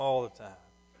All the time.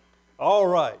 All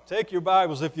right, take your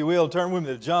Bibles, if you will, turn with me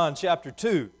to John chapter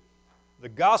 2. The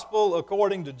Gospel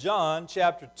according to John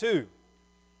chapter 2.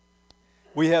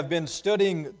 We have been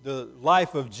studying the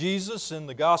life of Jesus in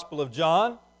the Gospel of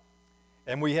John,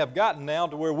 and we have gotten now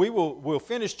to where we'll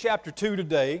finish chapter 2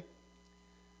 today.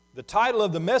 The title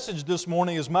of the message this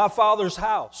morning is My Father's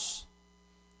House.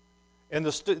 And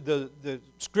the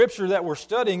scripture that we're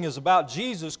studying is about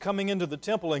Jesus coming into the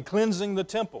temple and cleansing the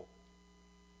temple.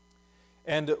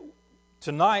 And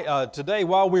today,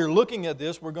 while we're looking at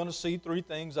this, we're going to see three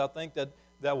things I think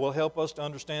that will help us to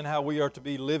understand how we are to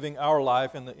be living our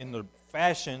life in the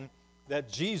fashion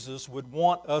that Jesus would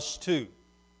want us to.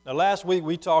 Now, last week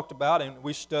we talked about and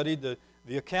we studied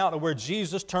the account of where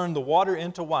Jesus turned the water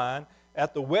into wine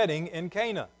at the wedding in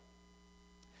Cana.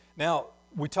 Now,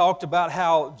 we talked about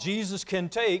how Jesus can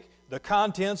take the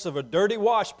contents of a dirty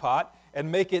wash pot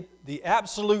and make it the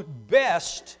absolute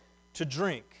best to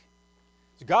drink.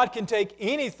 God can take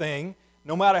anything,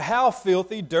 no matter how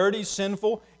filthy, dirty,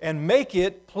 sinful, and make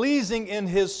it pleasing in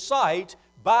His sight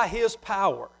by His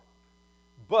power.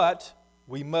 But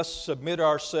we must submit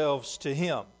ourselves to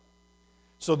Him.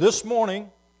 So this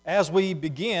morning, as we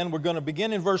begin, we're going to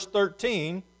begin in verse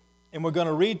 13, and we're going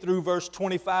to read through verse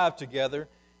 25 together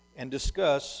and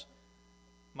discuss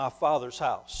my Father's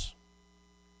house.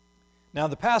 Now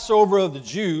the Passover of the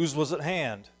Jews was at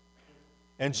hand.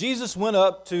 And Jesus went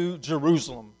up to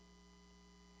Jerusalem,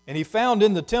 and He found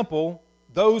in the temple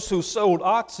those who sold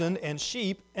oxen and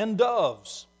sheep and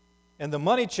doves, and the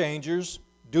money changers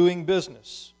doing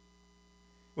business.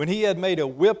 When He had made a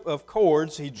whip of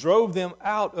cords, He drove them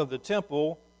out of the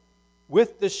temple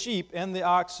with the sheep and the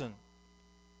oxen,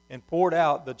 and poured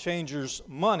out the changers'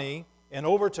 money and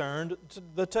overturned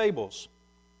the tables.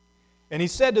 And He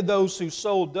said to those who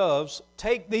sold doves,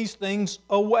 "Take these things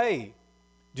away.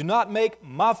 Do not make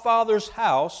my Father's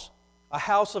house a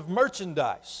house of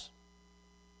merchandise."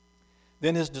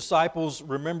 Then His disciples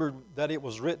remembered that it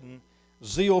was written,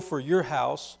 "Zeal for your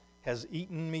house has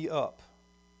eaten me up."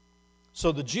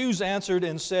 So the Jews answered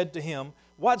and said to Him,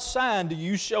 "What sign do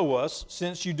you show us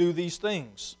since you do these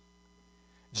things?"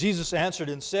 Jesus answered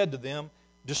and said to them,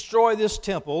 "Destroy this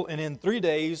temple, and in 3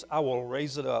 days I will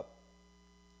raise it up."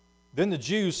 Then the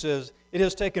Jews says, "It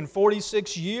has taken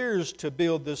 46 years to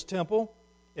build this temple,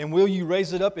 and will you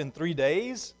raise it up in 3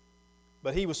 days?"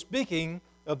 But He was speaking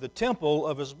of the temple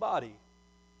of His body.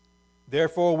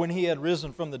 Therefore, when He had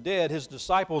risen from the dead, His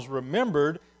disciples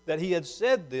remembered that He had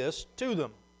said this to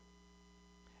them.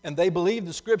 And they believed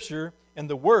the Scripture and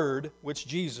the word which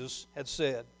Jesus had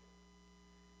said.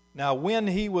 Now, when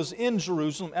He was in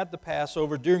Jerusalem at the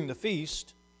Passover during the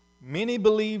feast, many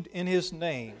believed in His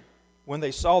name when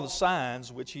they saw the signs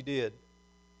which He did.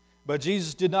 But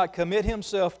Jesus did not commit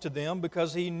Himself to them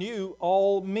because He knew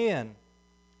all men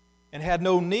and had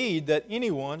no need that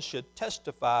anyone should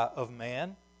testify of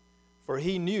man, for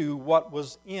He knew what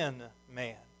was in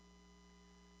man.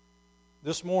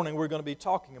 This morning we're going to be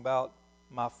talking about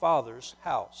my Father's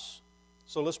house.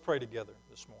 So let's pray together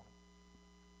this morning.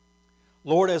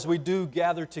 Lord, as we do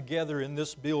gather together in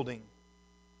this building,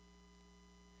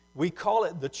 we call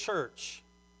it the church.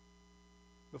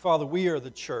 But Father, we are the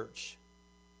church.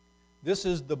 This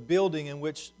is the building in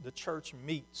which the church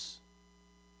meets.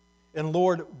 And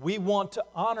Lord, we want to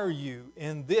honor You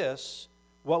in this,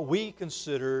 what we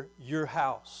consider Your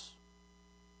house.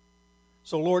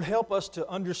 So Lord, help us to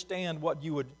understand what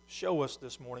You would show us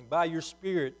this morning by Your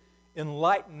Spirit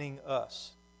enlightening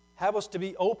us. Have us to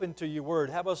be open to Your word.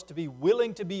 Have us to be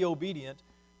willing to be obedient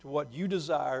to what You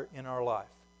desire in our life.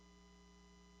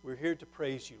 We're here to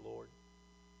praise You, Lord.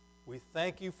 We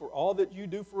thank You for all that You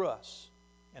do for us,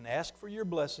 and ask for Your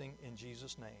blessing in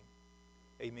Jesus' name.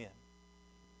 Amen.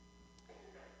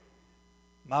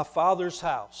 My Father's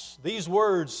house. These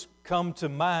words come to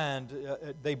mind.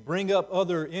 They bring up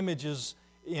other images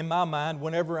in my mind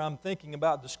whenever I'm thinking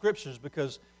about the Scriptures,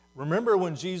 because remember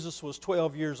when Jesus was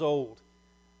 12 years old,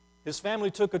 His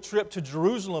family took a trip to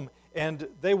Jerusalem, and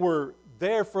they were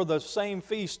there for the same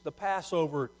feast, the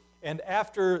Passover. And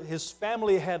after His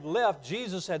family had left,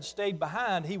 Jesus had stayed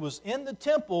behind. He was in the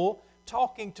temple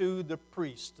talking to the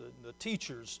priests, the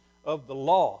teachers of the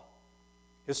law.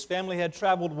 His family had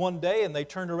traveled one day, and they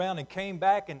turned around and came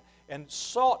back and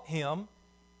sought Him.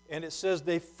 And it says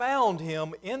they found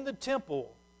Him in the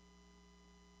temple.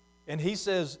 And He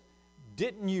says,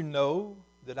 "Didn't you know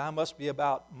that I must be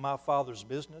about my Father's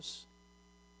business?"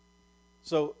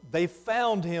 So they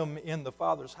found Him in the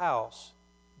Father's house,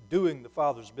 doing the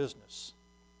Father's business.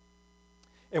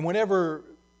 And whenever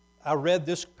I read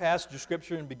this passage of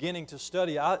Scripture and beginning to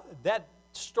study, that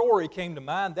story came to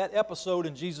mind, that episode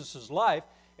in Jesus' life,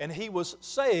 And he was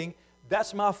saying,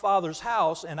 that's my Father's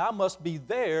house, and I must be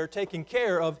there taking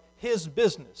care of His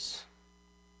business.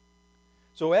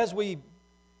 So as we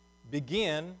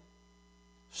begin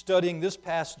studying this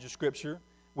passage of Scripture,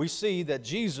 we see that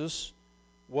Jesus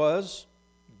was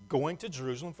going to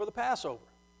Jerusalem for the Passover.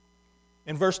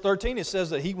 In verse 13, it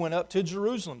says that He went up to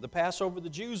Jerusalem. The Passover of the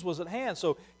Jews was at hand,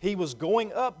 so He was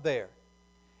going up there.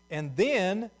 And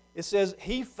then it says,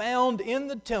 He found in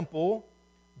the temple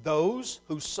those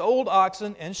who sold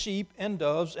oxen and sheep and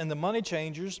doves and the money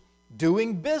changers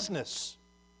doing business.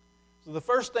 So the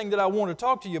first thing that I want to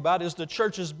talk to you about is the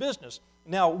church's business.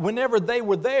 Now, whenever they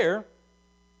were there,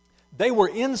 they were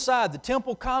inside the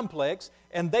temple complex,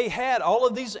 and they had all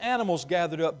of these animals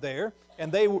gathered up there,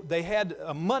 and they had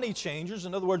money changers.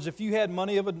 In other words, if you had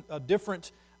money of a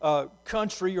different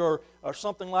country or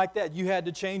something like that, you had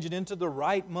to change it into the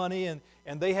right money, and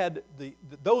they had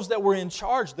those that were in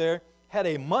charge there had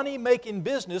a money-making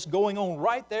business going on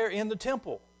right there in the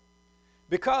temple,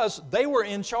 because they were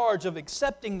in charge of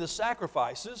accepting the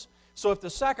sacrifices. So if the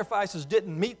sacrifices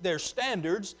didn't meet their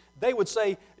standards, they would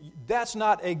say, that's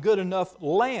not a good enough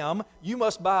lamb. You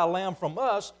must buy a lamb from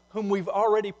us whom we've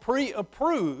already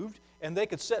pre-approved, and they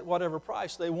could set whatever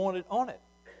price they wanted on it.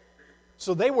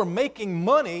 So they were making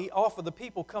money off of the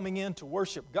people coming in to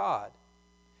worship God.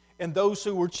 And those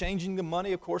who were changing the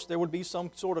money, of course, there would be some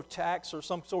sort of tax or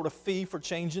some sort of fee for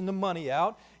changing the money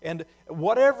out. And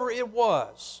whatever it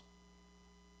was,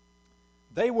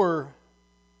 they were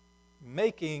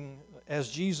making, as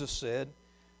Jesus said,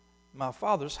 my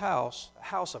Father's house, a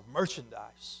house of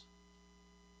merchandise.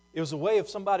 It was a way of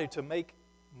somebody to make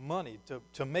money,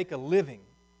 to make a living.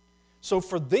 So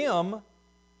for them,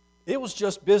 it was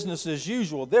just business as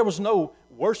usual. There was no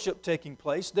worship taking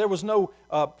place. There was no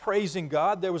praising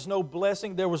God. There was no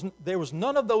blessing. There was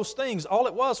none of those things. All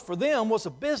it was for them was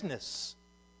a business.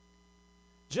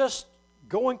 Just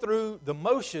going through the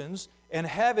motions and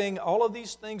having all of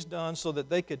these things done so that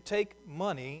they could take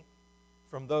money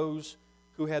from those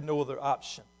who had no other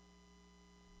option.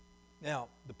 Now,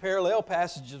 the parallel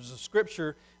passages of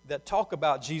Scripture that talk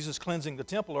about Jesus cleansing the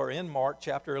temple are in Mark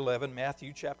chapter 11,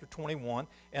 Matthew chapter 21,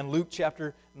 and Luke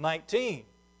chapter 19.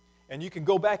 And you can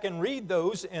go back and read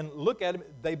those and look at them.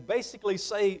 They basically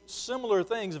say similar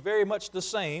things, very much the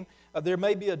same. There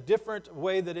may be a different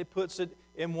way that it puts it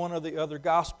in one of the other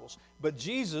Gospels. But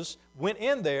Jesus went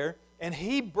in there and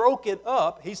He broke it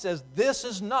up. He says, this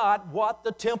is not what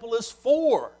the temple is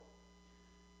for.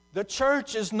 The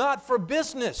church is not for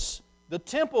business. The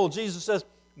temple, Jesus says,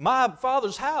 my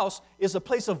Father's house is a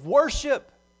place of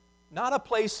worship, not a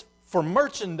place for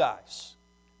merchandise,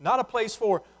 not a place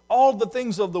for all the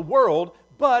things of the world,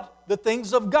 but the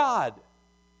things of God.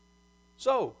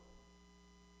 So,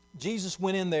 Jesus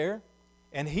went in there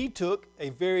and He took a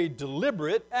very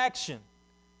deliberate action.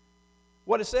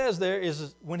 What it says there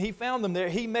is when He found them there,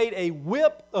 He made a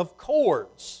whip of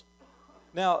cords.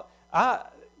 Now,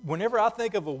 whenever I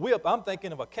think of a whip, I'm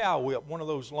thinking of a cow whip, one of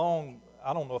those long,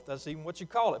 I don't know if that's even what you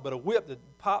call it, but a whip that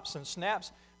pops and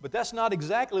snaps. But that's not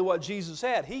exactly what Jesus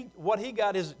had. What He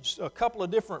got is a couple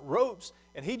of different ropes,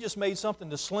 and He just made something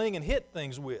to sling and hit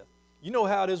things with. You know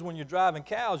how it is when you're driving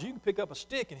cows. You can pick up a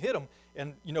stick and hit them,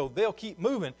 and they'll keep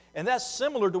moving. And that's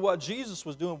similar to what Jesus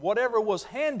was doing. Whatever was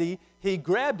handy, He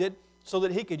grabbed it so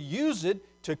that He could use it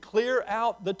to clear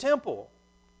out the temple.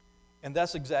 And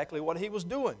that's exactly what He was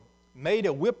doing. Made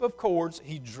a whip of cords.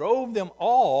 He drove them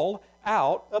all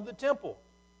out of the temple.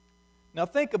 Now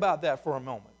think about that for a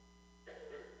moment.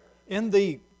 In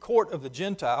the court of the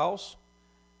Gentiles,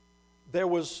 there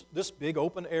was this big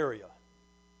open area.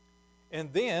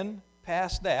 And then,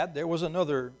 past that, there was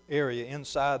another area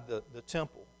inside the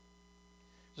temple.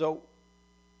 So,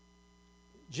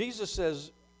 Jesus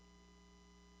says,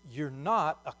 you're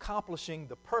not accomplishing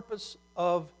the purpose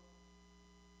of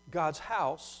God's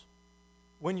house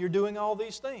when you're doing all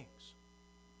these things.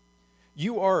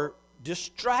 You are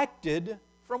distracted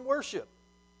from worship.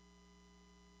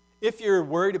 If you're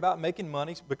worried about making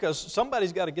money, because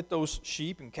somebody's got to get those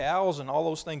sheep and cows and all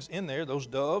those things in there, those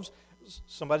doves,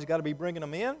 somebody's got to be bringing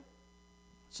them in,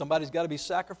 somebody's got to be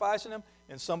sacrificing them,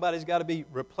 and somebody's got to be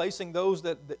replacing those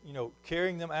that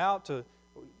carrying them out to.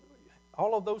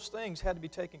 All of those things had to be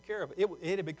taken care of.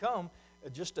 It had become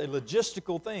just a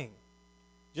logistical thing,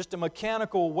 just a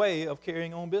mechanical way of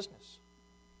carrying on business.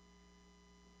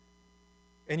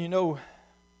 And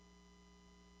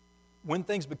when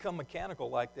things become mechanical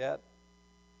like that,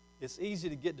 it's easy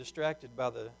to get distracted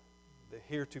by the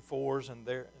heretofores and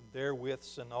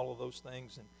therewiths and all of those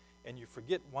things, and you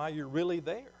forget why you're really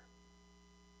there.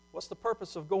 What's the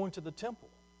purpose of going to the temple?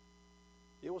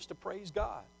 It was to praise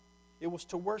God. It was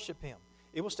to worship Him.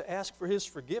 It was to ask for His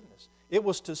forgiveness. It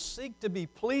was to seek to be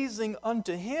pleasing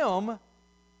unto Him,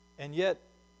 and yet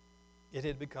it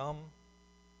had become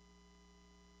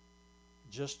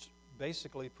just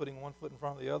basically putting one foot in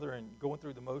front of the other and going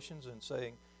through the motions and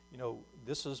saying,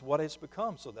 this is what it's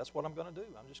become, so that's what I'm going to do.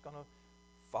 I'm just going to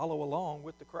follow along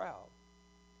with the crowd.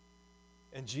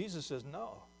 And Jesus says,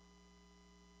 no.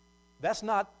 That's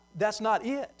not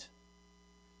it.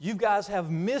 You guys have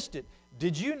missed it.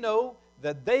 Did you know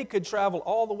that they could travel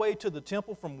all the way to the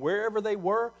temple from wherever they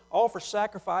were, offer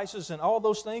sacrifices and all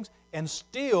those things, and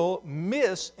still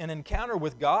miss an encounter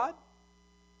with God?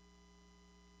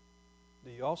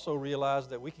 Do you also realize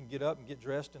that we can get up and get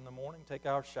dressed in the morning, take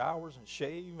our showers and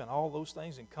shave and all those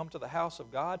things and come to the house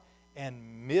of God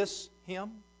and miss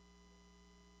Him?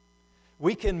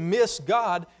 We can miss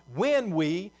God when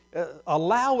we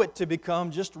allow it to become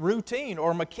just routine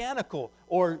or mechanical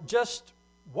or just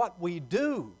what we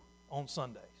do on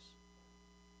Sundays.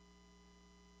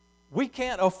 We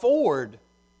can't afford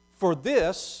for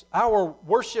this, our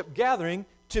worship gathering,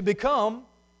 to become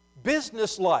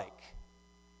businesslike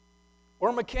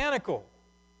or mechanical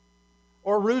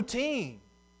or routine.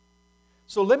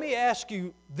 So let me ask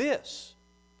you this.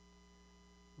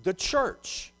 The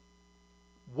church,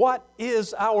 what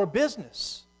is our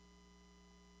business?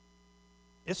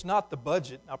 It's not the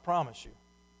budget, I promise you.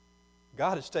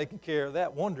 God has taken care of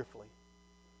that wonderfully.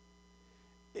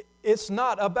 It's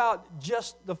not about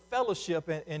just the fellowship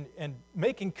and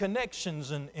making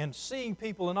connections and seeing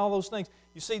people and all those things.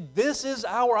 You see, this is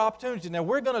our opportunity. Now,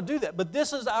 we're going to do that, but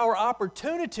this is our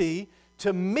opportunity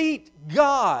to meet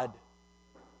God.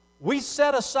 We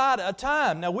set aside a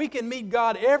time. Now, we can meet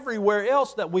God everywhere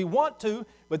else that we want to,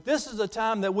 but this is a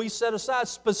time that we set aside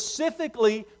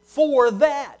specifically for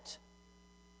that.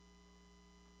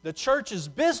 The church's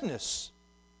business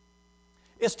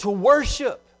is to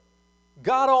worship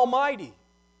God Almighty.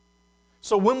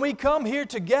 So when we come here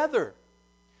together,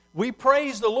 we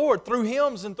praise the Lord through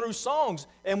hymns and through songs,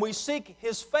 and we seek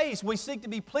His face. We seek to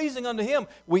be pleasing unto Him.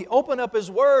 We open up His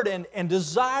Word and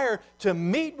desire to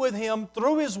meet with Him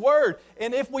through His Word.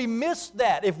 And if we miss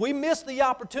that, if we miss the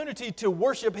opportunity to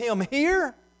worship Him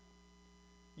here,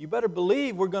 you better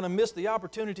believe we're going to miss the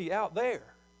opportunity out there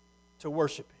to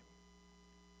worship Him.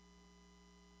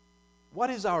 What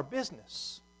is our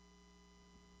business?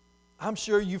 I'm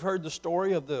sure you've heard the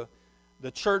story of the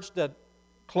church that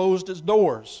closed its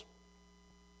doors.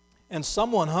 And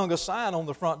someone hung a sign on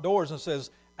the front doors and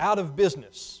says, "Out of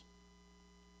business."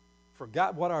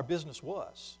 Forgot what our business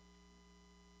was.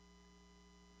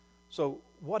 So,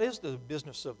 what is the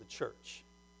business of the church?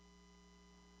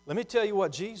 Let me tell you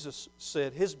what Jesus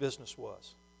said His business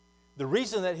was. The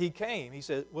reason that He came, He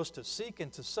said, was to seek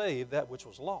and to save that which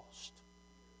was lost.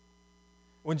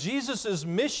 When Jesus'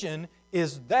 mission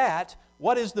is that,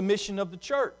 what is the mission of the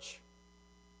church?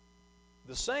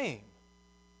 The same.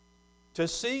 To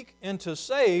seek and to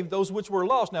save those which were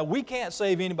lost. Now, we can't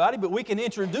save anybody, but we can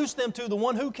introduce them to the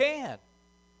one who can.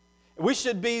 We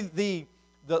should be the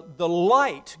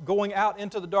light going out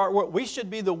into the dark world. We should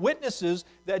be the witnesses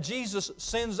that Jesus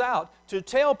sends out to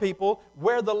tell people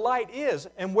where the light is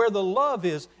and where the love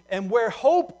is and where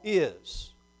hope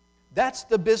is. That's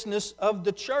the business of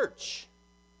the church.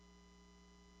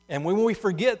 And when we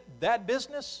forget that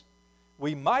business,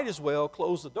 we might as well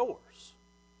close the doors.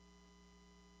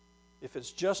 If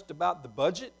it's just about the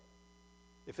budget,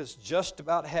 if it's just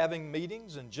about having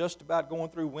meetings and just about going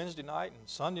through Wednesday night and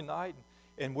Sunday night,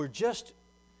 and we're just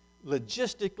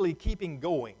logistically keeping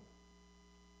going,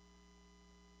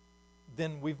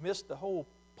 then we've missed the whole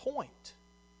point.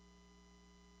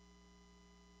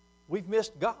 We've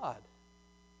missed God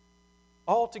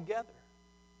altogether.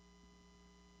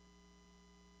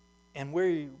 And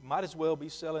we might as well be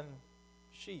selling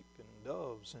sheep and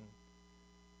doves and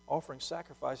offering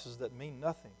sacrifices that mean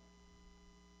nothing.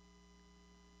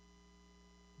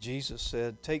 Jesus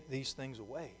said, "Take these things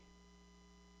away."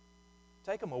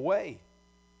 Take them away.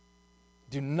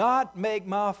 Do not make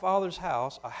my Father's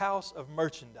house a house of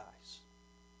merchandise.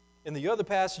 In the other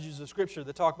passages of Scripture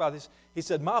that talk about this, He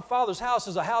said, "My Father's house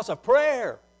is a house of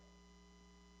prayer."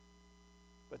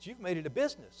 But you've made it a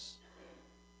business.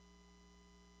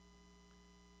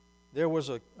 There was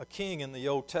a king in the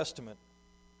Old Testament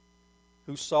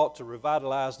who sought to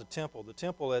revitalize the temple. The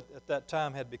temple at that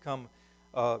time had become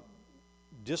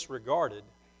disregarded.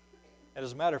 And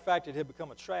as a matter of fact, it had become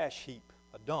a trash heap,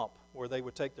 a dump, where they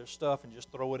would take their stuff and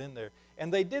just throw it in there.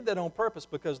 And they did that on purpose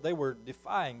because they were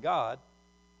defying God.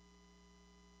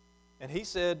 And he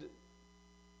said,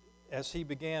 as he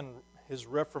began his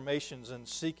reformations and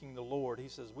seeking the Lord, he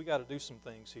says, we got to do some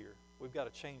things here. We've got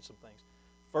to change some things.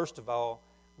 First of all,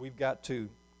 we've got to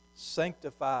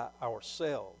sanctify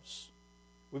ourselves.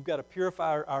 We've got to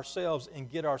purify ourselves and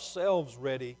get ourselves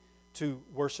ready to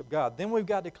worship God. Then we've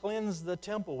got to cleanse the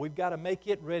temple. We've got to make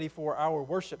it ready for our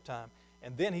worship time.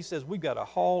 And then he says we've got to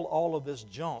haul all of this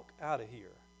junk out of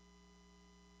here.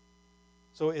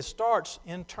 So it starts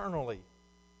internally.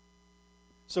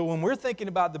 So when we're thinking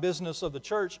about the business of the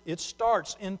church, it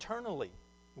starts internally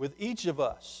with each of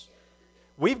us.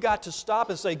 We've got to stop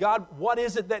and say, God, what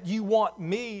is it that you want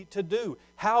me to do?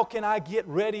 How can I get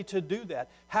ready to do that?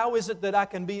 How is it that I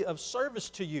can be of service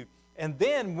to you? And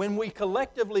then when we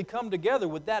collectively come together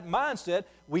with that mindset,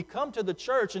 we come to the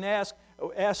church and ask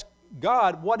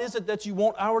God, what is it that you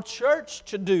want our church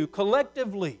to do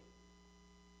collectively?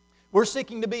 We're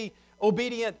seeking to be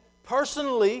obedient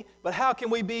personally, but how can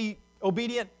we be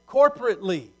obedient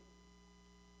corporately?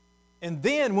 And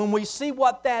then when we see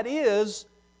what that is,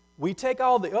 we take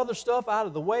all the other stuff out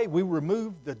of the way. We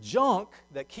remove the junk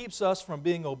that keeps us from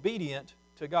being obedient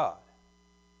to God.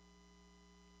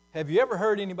 Have you ever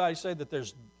heard anybody say that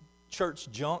there's church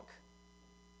junk?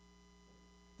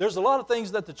 There's a lot of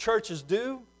things that the churches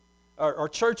do, or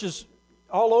churches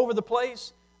all over the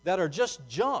place, that are just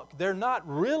junk. They're not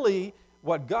really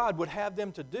what God would have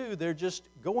them to do. They're just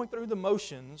going through the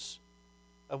motions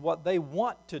of what they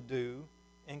want to do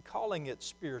and calling it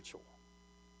spiritual.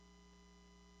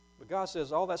 But God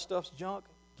says, all that stuff's junk,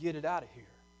 get it out of here.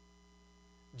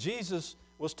 Jesus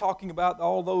was talking about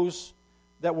all those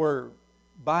that were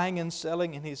buying and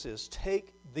selling, and he says, take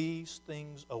these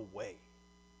things away.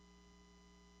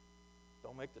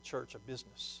 Don't make the church a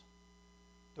business.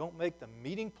 Don't make the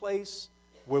meeting place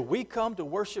where we come to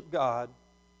worship God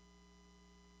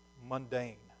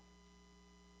mundane,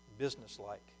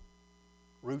 businesslike,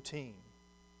 routine.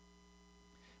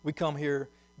 We come here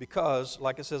because,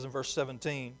 like it says in verse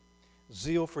 17,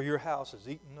 zeal for your house has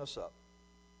eaten us up.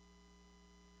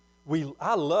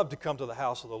 I love to come to the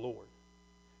house of the Lord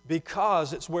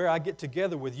because it's where I get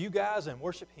together with you guys and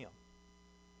worship Him.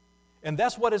 And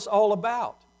that's what it's all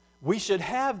about. We should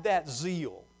have that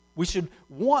zeal. We should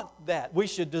want that. We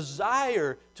should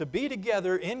desire to be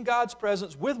together in God's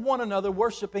presence with one another,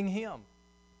 worshiping Him.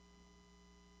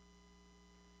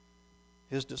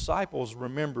 His disciples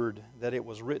remembered that it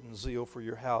was written, zeal for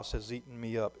your house has eaten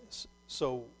me up.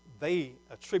 So they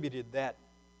attributed that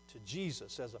to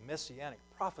Jesus as a messianic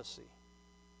prophecy.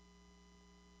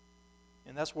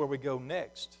 And that's where we go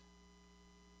next.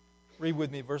 Read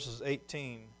with me verses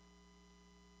 18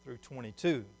 through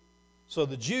 22. So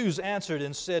the Jews answered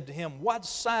and said to him, what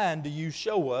sign do you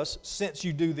show us since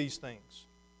you do these things?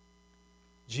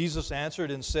 Jesus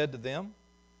answered and said to them,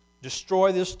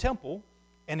 destroy this temple,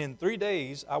 and in 3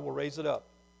 days I will raise it up.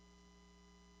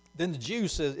 Then the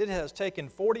Jews said, it has taken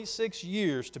 46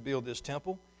 years to build this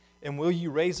temple, and will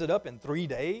you raise it up in 3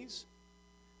 days?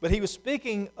 But he was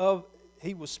speaking of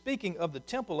the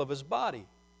temple of his body.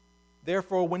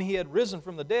 Therefore, when he had risen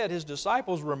from the dead, his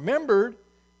disciples remembered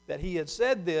that he had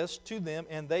said this to them,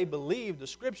 and they believed the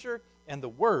Scripture and the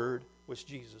word which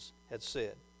Jesus had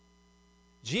said.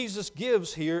 Jesus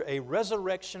gives here a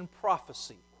resurrection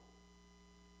prophecy.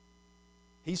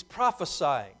 He's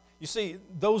prophesying. You see,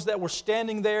 those that were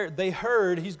standing there, they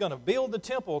heard he's going to build the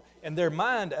temple, and their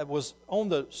mind was on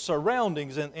the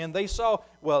surroundings, and they saw,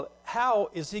 well, how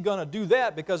is he going to do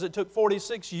that? Because it took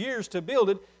 46 years to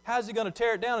build it. How is he going to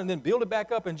tear it down and then build it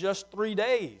back up in just 3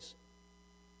 days?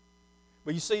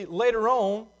 But you see, later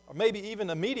on, or maybe even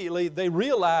immediately, they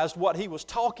realized what he was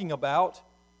talking about.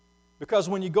 Because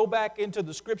when you go back into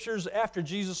the Scriptures after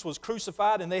Jesus was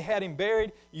crucified and they had him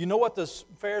buried, you know what the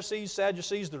Pharisees,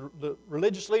 Sadducees, the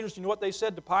religious leaders, you know what they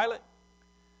said to Pilate?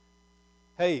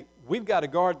 Hey, we've got to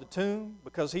guard the tomb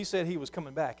because he said he was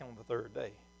coming back on the third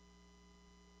day.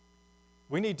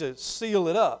 We need to seal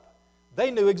it up. They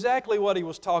knew exactly what he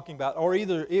was talking about, or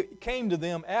either it came to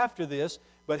them after this,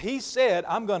 but he said,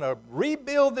 I'm going to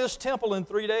rebuild this temple in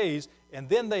 3 days, and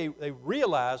then they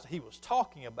realized he was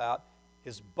talking about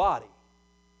his body,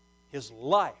 his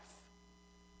life.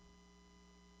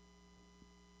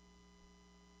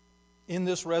 In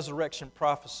this resurrection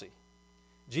prophecy,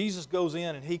 Jesus goes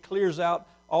in and he clears out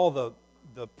all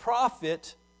the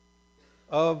profit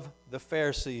of the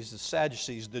Pharisees, the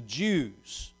Sadducees, the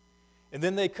Jews. And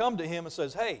then they come to him and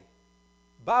says, hey,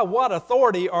 by what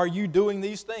authority are you doing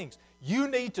these things? You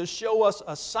need to show us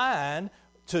a sign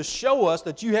to show us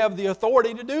that you have the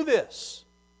authority to do this.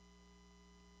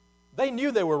 They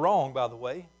knew they were wrong, by the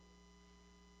way,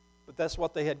 but that's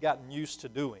what they had gotten used to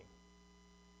doing.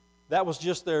 That was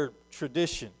just their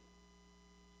tradition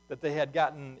that they had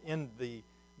gotten in the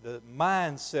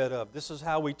mindset of, this is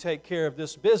how we take care of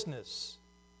this business.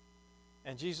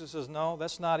 And Jesus says, no,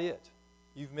 that's not it.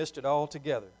 You've missed it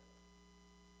altogether.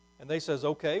 And they says,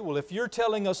 okay, well, if you're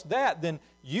telling us that, then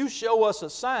you show us a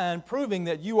sign proving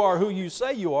that you are who you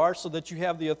say you are so that you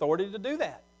have the authority to do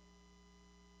that.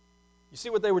 You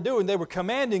see what they were doing? They were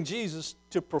commanding Jesus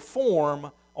to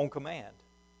perform on command.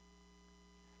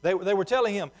 They were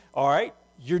telling him, all right,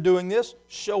 you're doing this,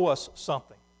 show us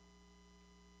something.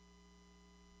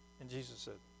 And Jesus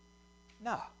said,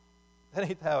 no, that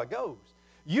ain't how it goes.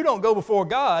 You don't go before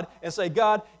God and say,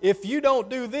 God, if you don't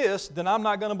do this, then I'm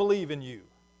not going to believe in you.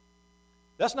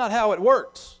 That's not how it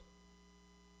works.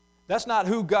 That's not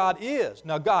who God is.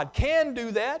 Now, God can do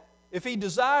that. If He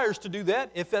desires to do that,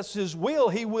 if that's His will,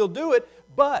 He will do it.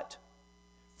 But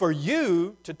for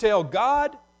you to tell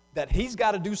God that He's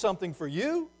got to do something for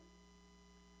you,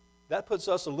 that puts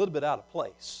us a little bit out of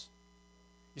place.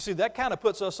 You see, that kind of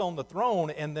puts us on the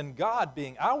throne and then God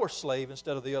being our slave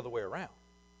instead of the other way around.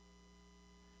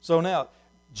 So now,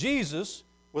 Jesus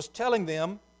was telling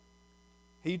them,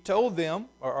 He told them,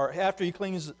 or after He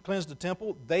cleansed the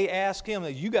temple, they asked Him,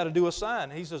 you got to do a sign.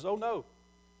 And He says, oh no.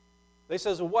 They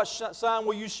says, well, what sign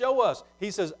will you show us?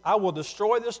 He says, I will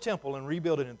destroy this temple and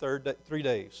rebuild it in 3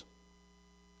 days.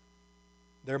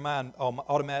 Their mind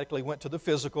automatically went to the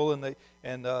physical,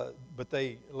 but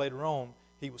they later on,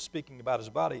 He was speaking about His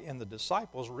body, and the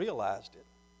disciples realized it.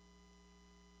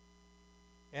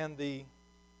 And the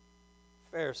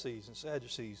Pharisees and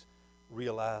Sadducees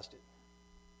realized it.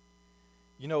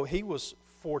 You know, He was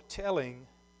foretelling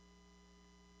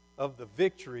of the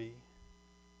victory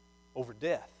over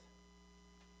death.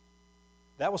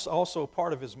 That was also a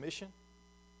part of His mission.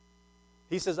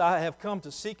 He says, I have come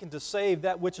to seek and to save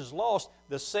that which is lost.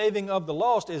 The saving of the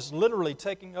lost is literally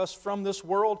taking us from this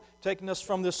world, taking us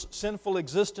from this sinful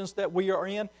existence that we are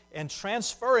in, and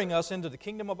transferring us into the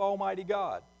kingdom of Almighty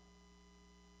God.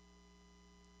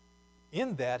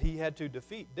 In that, He had to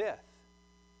defeat death.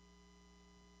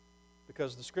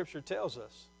 Because the Scripture tells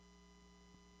us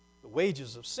the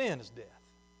wages of sin is death.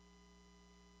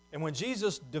 And when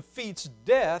Jesus defeats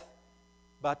death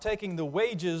by taking the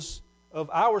wages of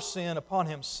our sin upon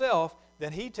Himself,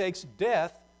 then He takes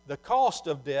death, the cost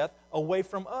of death, away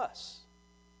from us.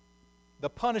 The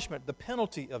punishment, the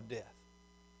penalty of death.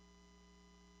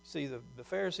 See, the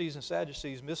Pharisees and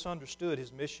Sadducees misunderstood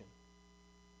His mission.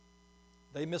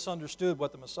 They misunderstood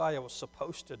what the Messiah was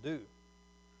supposed to do.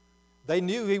 They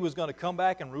knew He was going to come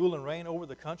back and rule and reign over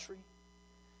the country.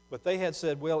 But they had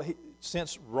said, well,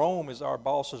 since Rome is our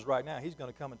bosses right now, He's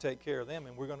going to come and take care of them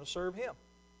and we're going to serve Him.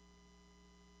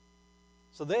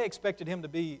 So they expected Him to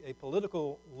be a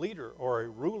political leader or a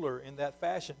ruler in that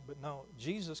fashion. But no,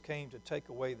 Jesus came to take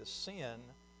away the sin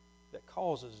that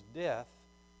causes death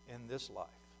in this life.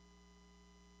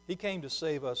 He came to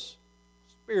save us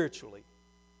spiritually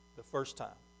the first time.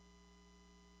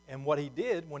 And what He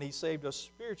did when He saved us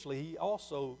spiritually, He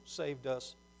also saved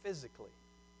us physically.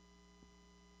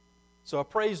 So I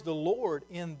praise the Lord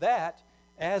in that,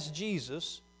 as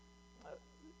Jesus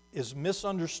is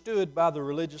misunderstood by the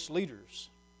religious leaders.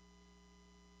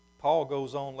 Paul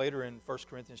goes on later in 1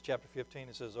 Corinthians chapter 15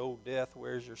 and says, "O death,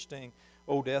 where's your sting?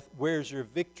 O death, where's your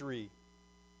victory?"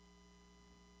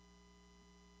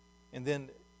 And then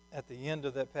at the end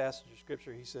of that passage of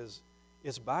Scripture, he says,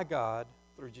 it's by God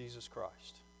through Jesus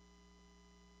Christ.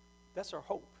 That's our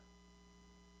hope.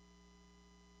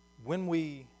 When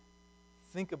we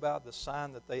think about the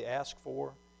sign that they ask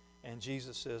for, and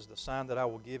Jesus says, the sign that I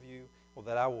will give you, or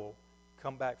that I will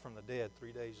come back from the dead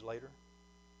 3 days later,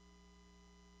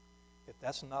 if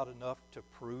that's not enough to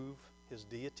prove His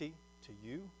deity to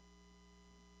you,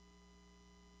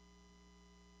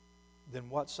 then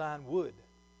what sign would?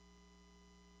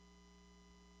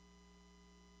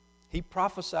 He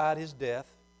prophesied His death,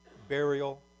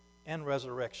 burial, and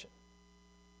resurrection.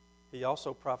 He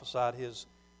also prophesied His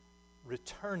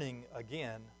returning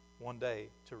again one day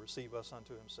to receive us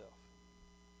unto Himself.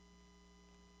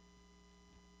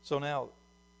 So now,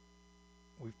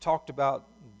 we've talked about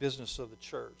the business of the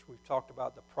church. We've talked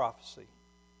about the prophecy.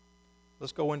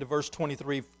 Let's go into verse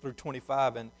 23 through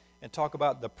 25 and talk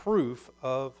about the proof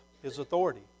of His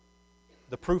authority.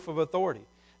 The proof of authority.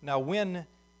 Now, when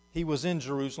He was in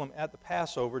Jerusalem at the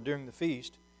Passover during the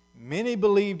feast, many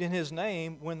believed in His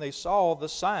name when they saw the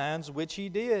signs which He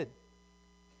did.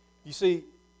 You see,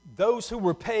 those who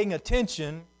were paying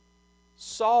attention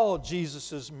saw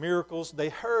Jesus' miracles. They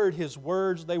heard His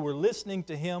words. They were listening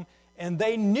to Him, and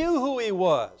they knew who He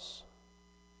was.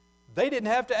 They didn't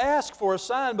have to ask for a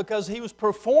sign because He was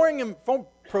performing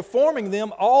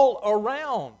them all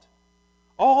around,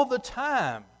 all the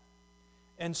time,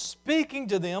 and speaking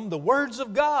to them the words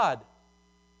of God.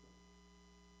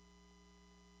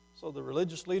 So the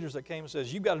religious leaders that came and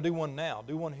says, you've got to do one now,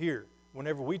 do one here,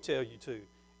 whenever we tell you to.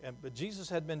 But Jesus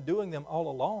had been doing them all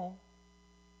along,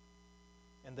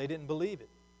 and they didn't believe it.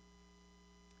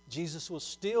 Jesus was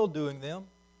still doing them,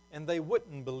 and they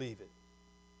wouldn't believe it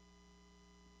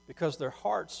because their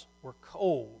hearts were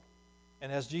cold.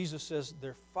 And as Jesus says,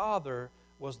 their father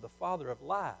was the father of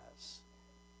lies,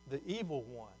 the evil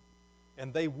one,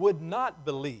 and they would not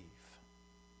believe.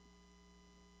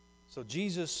 So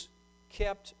Jesus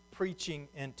kept preaching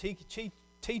and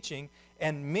teaching,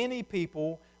 and many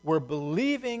people were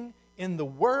believing in the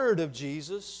word of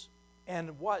Jesus,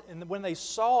 and when they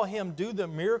saw him do the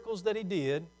miracles that he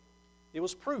did, it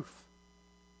was proof.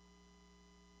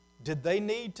 Did they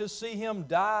need to see him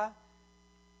die,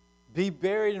 be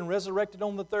buried, and resurrected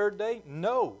on the third day?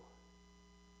 No.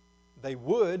 They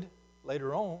would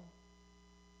later on,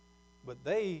 but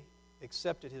they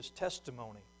accepted his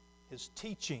testimony, his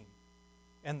teaching,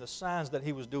 and the signs that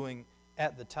he was doing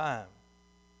at the time.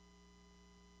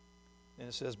 And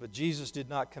it says, but Jesus did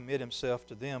not commit himself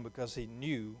to them because he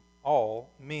knew all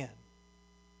men,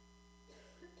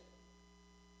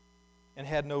 and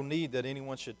had no need that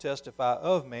anyone should testify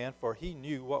of man, for he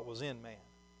knew what was in man.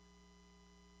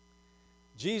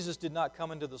 Jesus did not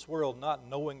come into this world not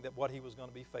knowing that what he was going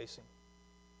to be facing,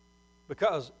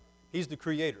 because he's the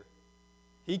creator.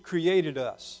 He created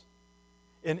us.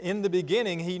 And in the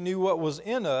beginning, he knew what was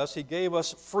in us. He gave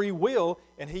us free will,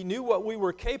 and he knew what we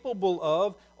were capable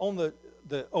of on the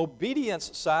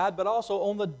obedience side, but also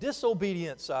on the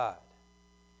disobedience side.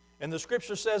 And the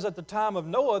Scripture says at the time of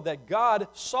Noah that God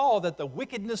saw that the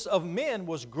wickedness of men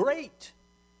was great,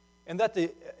 and that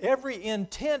every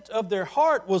intent of their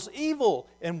heart was evil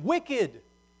and wicked.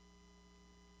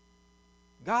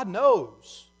 God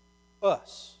knows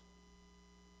us.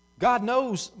 God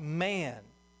knows man.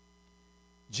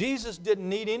 Jesus didn't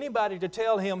need anybody to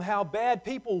tell him how bad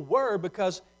people were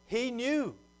because he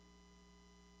knew.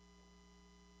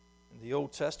 In the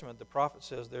Old Testament, the prophet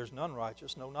says, there's none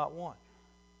righteous, no, not one.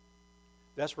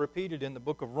 That's repeated in the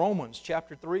book of Romans,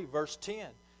 chapter 3, verse 10,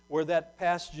 where that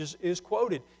passage is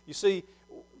quoted. You see,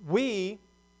 we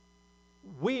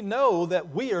know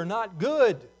that we are not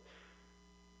good,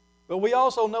 but we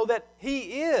also know that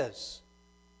he is.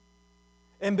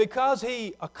 And because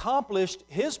he accomplished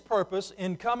his purpose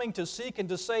in coming to seek and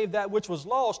to save that which was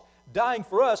lost, dying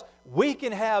for us, we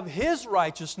can have his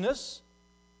righteousness.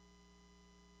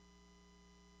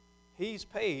 He's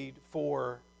paid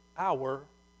for our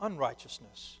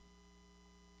unrighteousness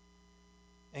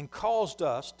and caused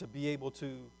us to be able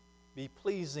to be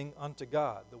pleasing unto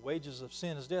God. The wages of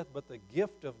sin is death, but the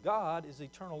gift of God is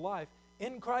eternal life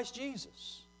in Christ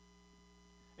Jesus.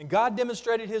 And God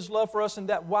demonstrated his love for us in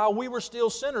that while we were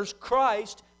still sinners,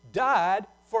 Christ died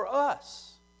for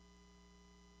us.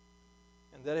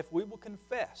 And that if we will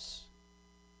confess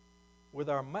with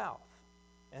our mouth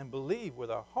and believe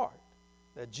with our heart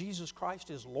that Jesus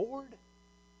Christ is Lord,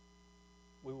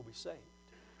 we will be saved.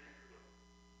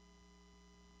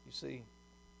 You see,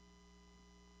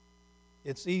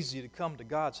 it's easy to come to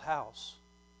God's house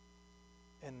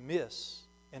and miss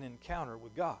an encounter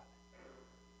with God.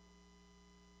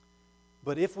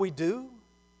 But if we do,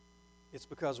 it's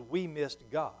because we missed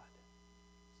God.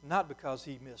 It's not because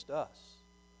he missed us.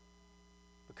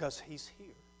 Because he's here.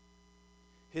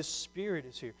 His Spirit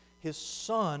is here. His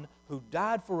Son, who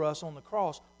died for us on the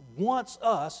cross, wants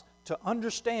us to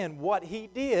understand what he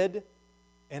did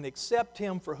and accept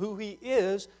him for who he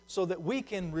is so that we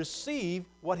can receive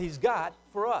what he's got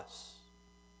for us.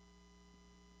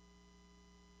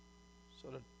 So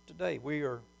today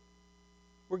we're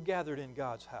gathered in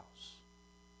God's house.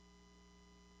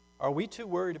 Are we too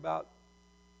worried about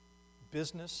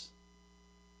business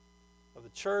of the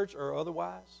church or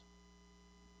otherwise?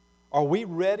 Are we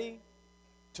ready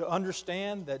to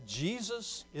understand that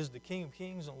Jesus is the King of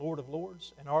Kings and Lord of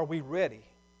Lords? And are we ready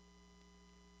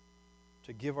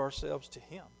to give ourselves to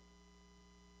him?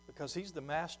 Because he's the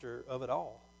master of it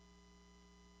all.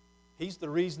 He's the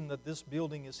reason that this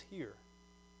building is here.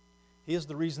 He is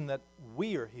the reason that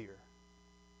we are here.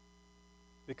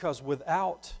 Because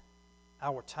without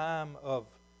our time of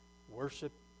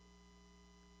worship,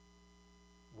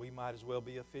 we might as well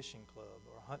be a fishing club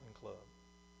or a hunting club,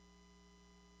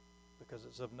 because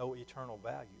it's of no eternal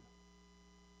value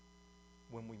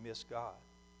when we miss God.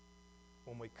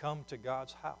 When we come to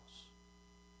God's house,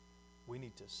 we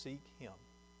need to seek him.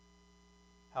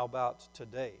 How about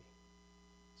today,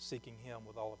 seeking him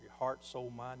with all of your heart,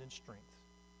 soul, mind, and strength?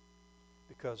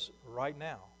 Because right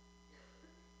now,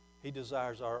 he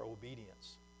desires our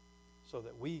obedience so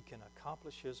that we can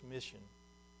accomplish his mission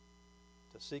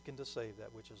to seek and to save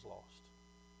that which is lost.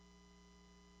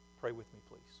 Pray with me,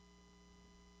 please.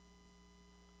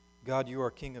 God, you are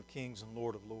King of Kings and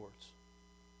Lord of Lords.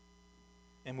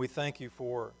 And we thank you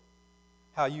for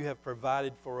how you have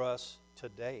provided for us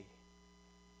today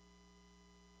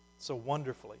so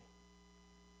wonderfully.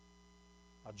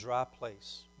 A dry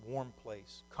place, warm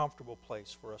place, comfortable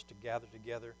place for us to gather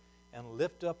together and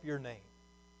lift up your name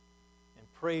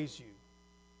and praise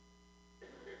you.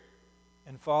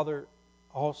 And Father,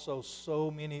 also so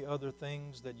many other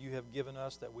things that you have given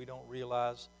us that we don't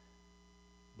realize,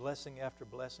 blessing after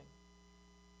blessing.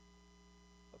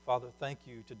 But Father, thank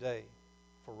you today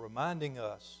for reminding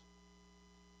us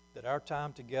that our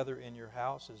time together in your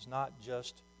house is not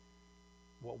just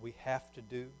what we have to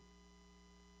do,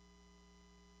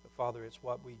 but Father, it's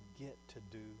what we get to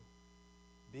do,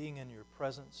 being in your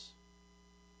presence,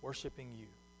 worshiping you.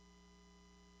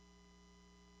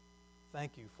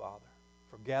 Thank you, Father,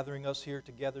 for gathering us here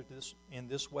together in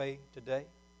this way today.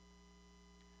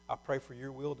 I pray for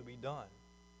your will to be done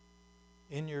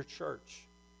in your church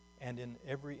and in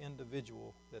every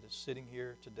individual that is sitting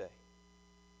here today.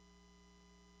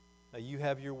 May you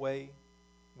have your way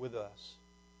with us.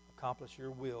 Accomplish your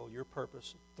will, your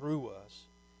purpose through us.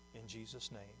 In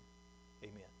Jesus' name,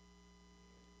 amen.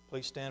 Please stand.